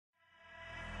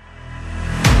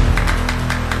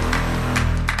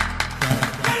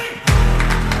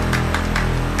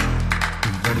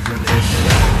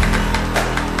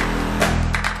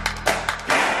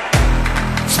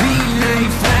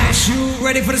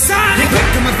sun. They quick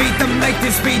on my feet, I'm like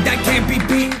this speed that can't be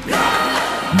beat.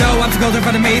 No obstacles in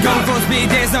front of me, going full speed,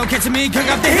 there's no catching me, cook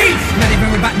up the heat. Not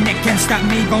even Robotnik can stop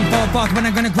me, going full force when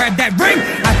I'm gonna grab that ring.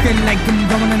 I feel like I'm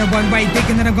going on a one-way,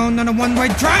 thinking that I'm going on a one-way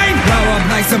train. Blow up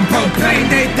like some propane,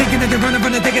 they thinking that they're running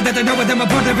from the thinking that they know what I'm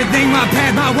about everything, my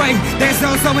path, my way. There's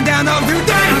no slowing down all through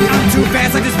day. I'm too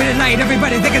fast, I just spit it light,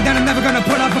 everybody thinking that I'm never gonna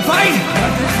put up a fight.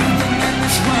 But there's something in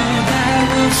this world that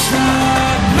will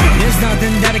stop me. There's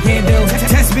nothing that I can't do.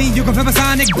 Test me, you can feel my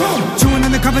sonic boom. Chewing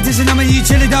on the competition, I'ma eat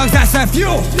chili dogs, that's that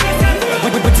fuel.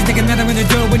 What you thinking that I'm gonna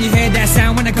do when you hear that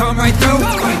sound when I come right through?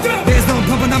 There's no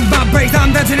pumping, I'm about breaks,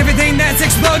 I'm touching everything that's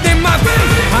exploding my feet.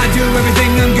 I do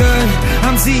everything, I'm good,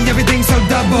 I'm seeing everything so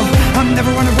double. I'm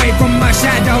never run away from my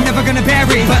shadow, never gonna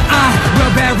bury, but I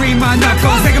will bury my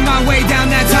knuckles, taking my way down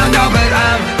that tunnel. But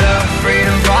I'm the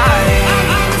freedom fighting.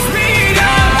 I'm the speed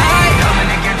of coming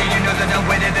together, you know that I'm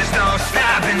with it, there's no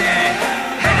stopping it.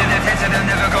 Headed attention, I'm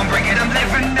never gonna break it, I'm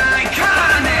living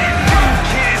iconic.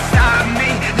 Can't stop me,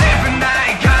 living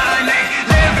iconic,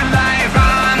 living life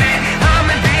on it. I'm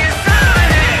a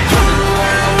designer. Who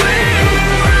are we?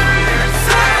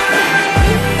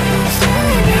 Who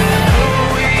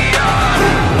we are.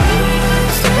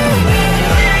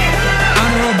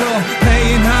 Honorable,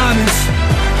 paying homage.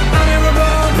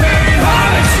 Honorable, paying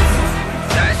homage.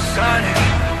 That's Sonic.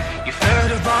 You feel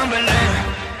the rumbling.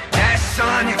 That's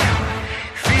Sonic.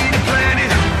 Feed the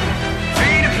planet.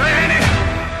 Feed the planet.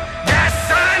 That's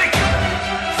Sonic.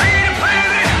 Feed the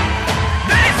planet.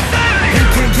 That's Sonic. You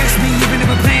can't catch me even if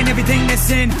I'm playing everything that's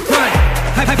in front.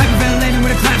 I've been landing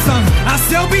with a clap song. I'll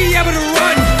still be able to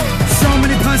run. So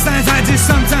many punchlines, I just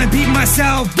sometimes beat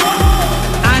myself.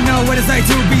 I know what it's like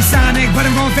to be Sonic, but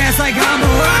I'm going fast like I'm a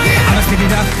rocket. I'ma speed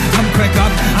it up, I'm quick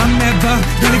up, I'm never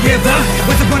gonna give up.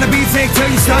 What's the point of being sick till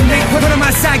you stomach? Put on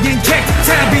my side, getting kicked.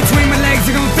 Tab between my legs,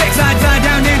 you're gonna fix. I die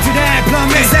down into that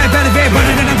plummet. It's that benefit, but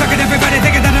then I'm fucking everybody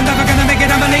thinking that I'm never gonna make it,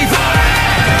 I'ma leave.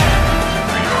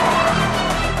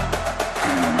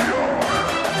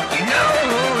 You know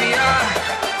who we are.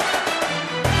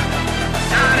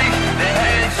 Sonic the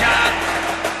Hedgehog.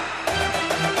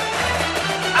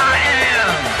 I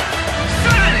am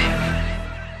Sonic.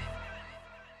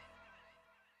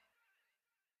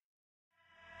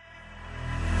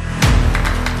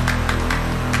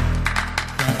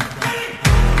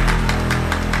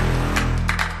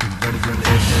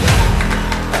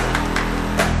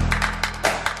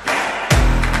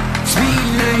 Speed,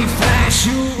 light, flash,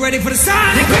 you ready for the sun?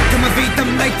 They quick on my feet,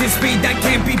 I'm like this speed that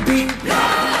can't be beat.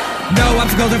 No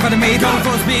obstacles in front of me, going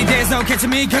full speed, there's no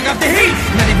catching me, cook up the heat.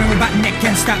 Not even Robotnik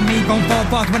can stop me, going full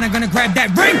force when I'm gonna grab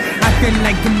that ring. I feel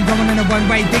like I'm going on a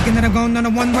one-way, thinking that I'm going on a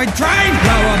one-way train.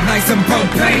 Blow up like some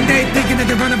propane, they thinking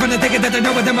that they're running from the thinking that they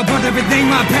know what I'm about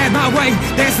everything, my path, my way.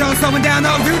 There's no slowing down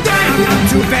all through day. I'm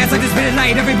too fast, I just spit it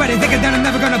light, everybody thinking that I'm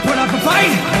never gonna put up a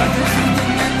fight. But there's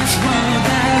something in this world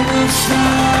that will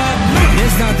stop me.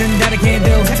 There's nothing that I can't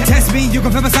do. Test me, you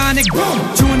can feel my sonic boom.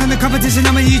 Chewing on the competition,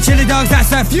 I'ma eat chili dogs,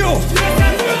 that's that fuel.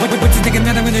 What you thinking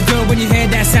that I'm gonna do when you hear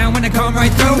that sound when I come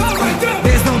right through?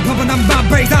 There's no pumping, I'm about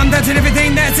breaks, I'm touching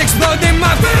everything that's exploding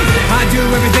my feet. I do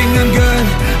everything, I'm good,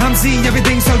 I'm seeing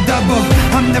everything so double.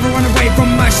 I'm never run away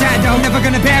from my shadow, never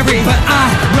gonna bury, but I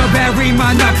will bury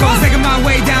my knuckles, taking my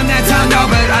way down that tunnel.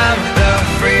 But I'm the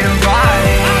freedom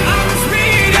fighting. I'm the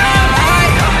speed of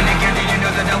coming together, you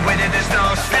know that I'm with it, there's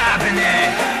no stopping it.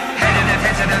 Headed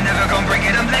attention, I'm never gonna break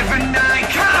it, I'm living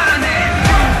iconic.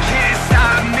 Can't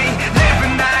stop me,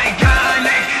 living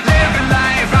iconic, living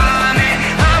life on it.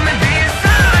 I'm a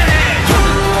designer. Who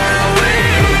are we?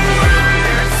 Who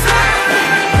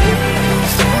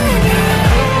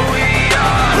we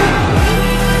are.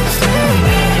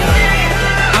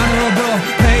 Honorable,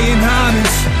 paying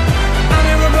homage.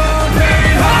 Honorable,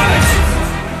 paying homage.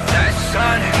 That's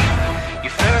Sonic. You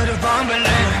feel the rumbling.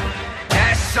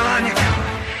 That's Sonic.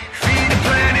 Feed the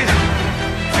planet.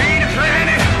 Feed the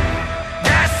planet.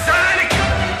 That's Sonic.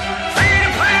 Feed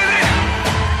the planet.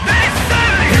 That's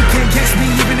Sonic. You can't catch me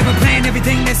even if I'm playing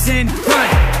everything that's in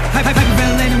front. I've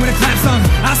been landing with a clap song.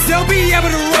 I'll still be able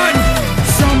to run.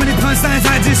 So many punchlines,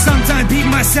 I just sometimes beat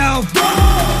myself.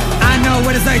 I know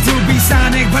what it's like to be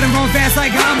Sonic, but I'm going fast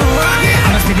like I'm a rocket.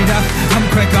 I'ma speed it up, I'm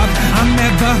quick up, I'm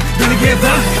never gonna give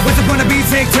up. What's the point of being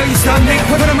sick till you stomach?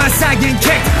 Put on my side, getting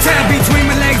kicked. Tab between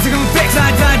my legs, you're gonna fix. I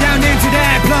die down into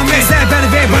that plummet. It's that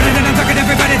benefit, but then I'm fucking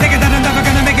everybody thinking that I'm never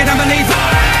gonna make it, I'ma leave.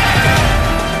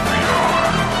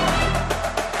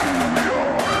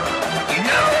 You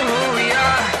know who we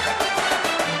are.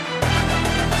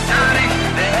 Sonic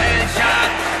the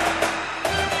Hedgehog.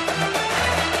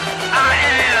 I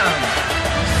am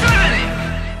Sonic.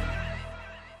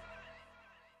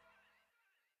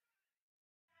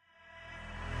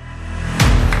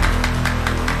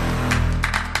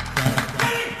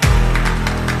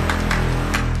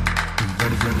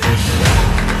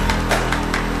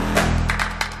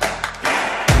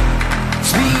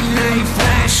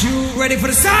 ready for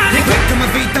the sign. They quick on my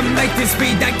feet, I'm lightning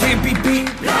speed that can't be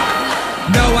beat.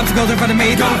 No obstacles in front of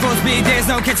me, don't force me, there's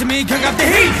no catching me, cook up the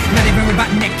heat. Not even a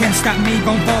Robotnik can stop me,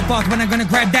 gon' fall off when I'm gonna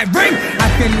grab that ring.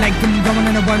 I feel like I'm going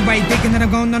on a one-way, thinking that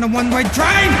I'm going on a one-way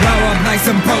train. Blow up like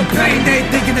some propane, they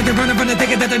thinking that they're running from the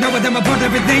thinking that they know what them about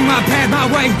everything. My path,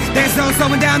 my way, there's no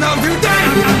slowing down all you day.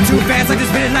 I'm too fast, I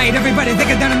just spit it light, everybody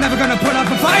thinking that I'm never gonna put up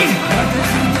a fight. But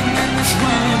there's something in this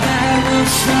world that will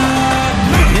stop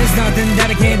me. There's nothing that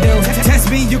I can't do. Test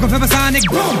me, you can feel my sonic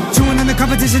boom. Chewing on the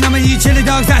competition, I'ma eat chili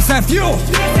dogs, that's that fuel.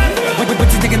 What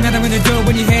you thinking that I'm gonna do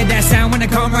when you hear that sound when I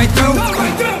come right through?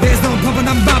 There's no pumping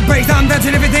on my brakes, I'm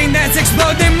touching everything that's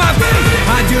exploding my face.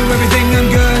 I do everything, I'm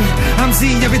good, I'm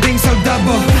seeing everything so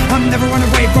double. I'm never run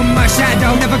away from my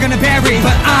shadow, never gonna bury,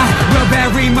 but I will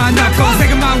bury my knuckles,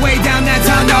 taking my way down that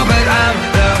tunnel. But I'm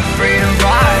the freedom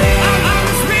fighter. I'm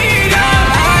the speed of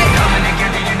coming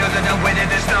together, you know that the way that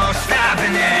there's no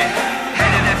stopping it.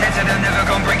 Head in attention, I'm never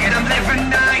gonna break it, I'm living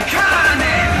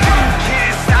iconic. You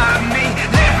can't stop me,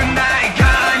 living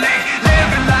iconic,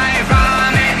 living life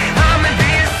on it. I'm a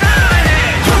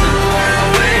designer. Who are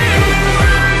we?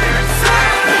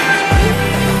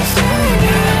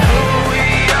 Who we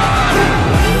are.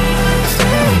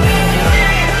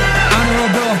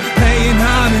 Honorable, paying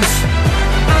homage.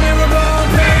 Honorable,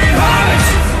 paying homage.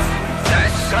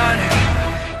 That's Sonic.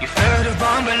 You feel the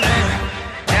bumbling.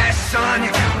 That's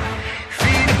Sonic.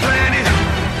 Feed the planet.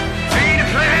 Feed the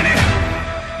planet.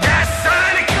 That's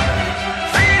Sonic.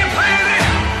 Feed the planet.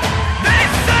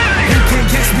 That's Sonic. You can't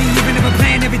catch me even if I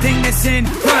plan everything that's in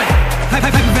front.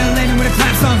 Hyperventilating with a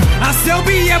clap song, I'll still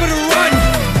be able to run.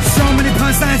 So many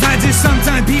punchlines, I just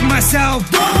sometimes beat myself.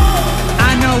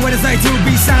 I know what it's like to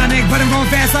be Sonic, but I'm going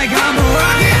fast like I'm a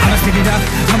rocket. I'ma speed it up,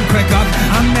 I'm quick up,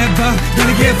 I'm never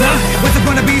gonna give up. What's the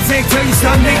point of beat take till your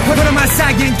stomach? Put on my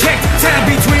side getting kicked, tab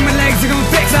between my legs, you're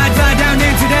gonna fix. I fly down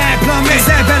into that plummet. It's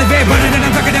that benefit, but then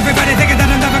I'm fucking everybody thinking that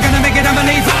I'm never gonna make it, I'ma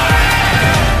leave.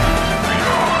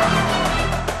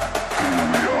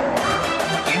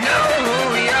 You know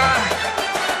who we are.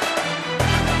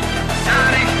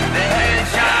 Sonic the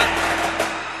Hedgehog.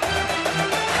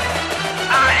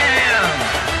 I am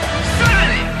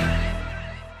Sonic.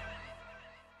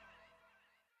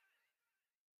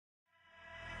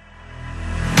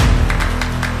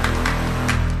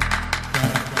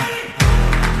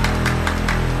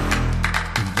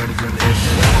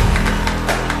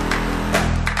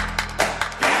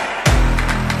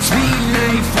 Speed,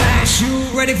 light, flash, you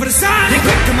ready for the sign? They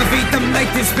quick on my feet, I'm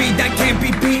lightning speed that can't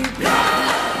be beat.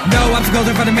 No obstacles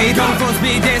in front of me, don't force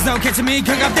me, there's no catching me,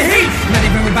 cook up the heat. Not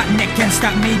even a Robotnik can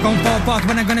stop me, gon' fall off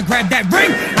when I'm gonna grab that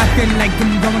ring. I feel like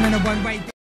I'm going on a one-way.